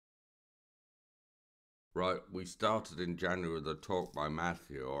Right, we started in January with a talk by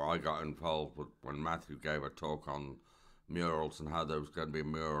Matthew, or I got involved with when Matthew gave a talk on murals and how there was going to be a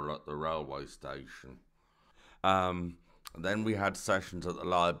mural at the railway station. Um, then we had sessions at the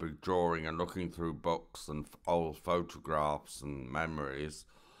library drawing and looking through books and old photographs and memories,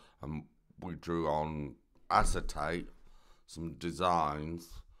 and we drew on acetate some designs,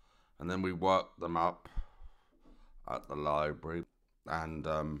 and then we worked them up at the library, and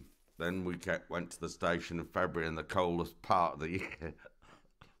then went to the station in February in the coldest part of the year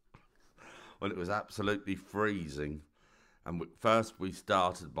when it was absolutely freezing. And first we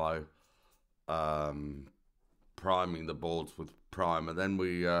started by priming the boards with primer. Then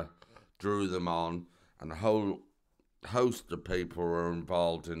we drew them on, and a whole host of people were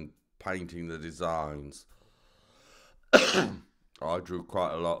involved in painting the designs. I drew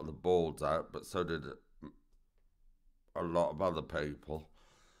quite a lot of the boards out, but so did a lot of other people,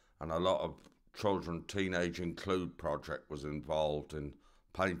 and a lot of Children Teenage Include project was involved in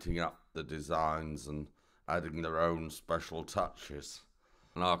painting up the designs and adding their own special touches.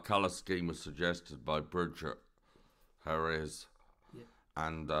 And our colour scheme was suggested by Bridget Harris, Yeah.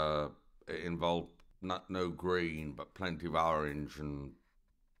 and it involved no green, but plenty of orange and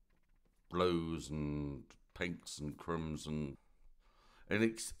blues and pinks and crimson. And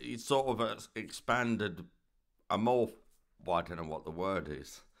it sort of expanded a more, well, I don't know what the word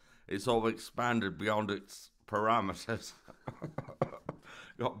is. It sort of expanded beyond its parameters.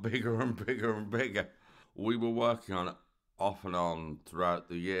 Got bigger and bigger and bigger. We were working on it off and on throughout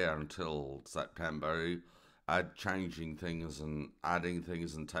the year until September, changing things and adding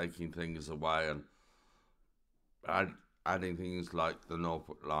things and taking things away, and adding things like the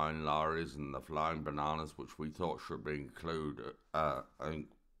Norfolk Line lorries and the flying bananas, which we thought should be included. I think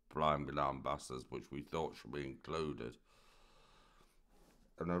flying banana buses, which we thought should be included.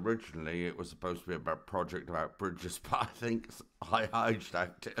 And originally it was supposed to be a project about bridges, but I think I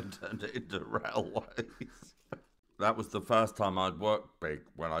hijacked it and turned it into railways. That was the first time I'd worked big,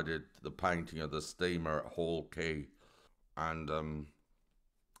 when I did the painting of the steamer at Hall Quay. And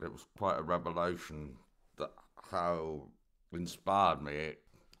it was quite a revelation that how inspired me.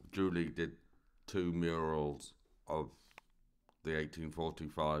 Julie did 2 murals of the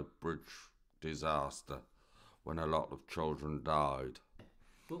 1845 bridge disaster when a lot of children died.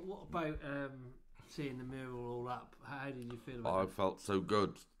 But what about seeing the mural all up? How did you feel about I that? felt so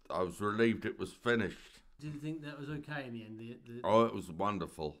good. I was relieved it was finished. Did you think that was okay in the end? Oh, it was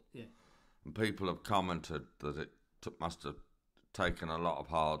wonderful. Yeah. And people have commented that it must have taken a lot of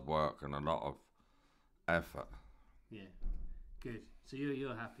hard work and a lot of effort. Yeah. Good. So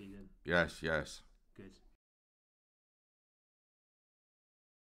you're happy then? Yes, yes. Good.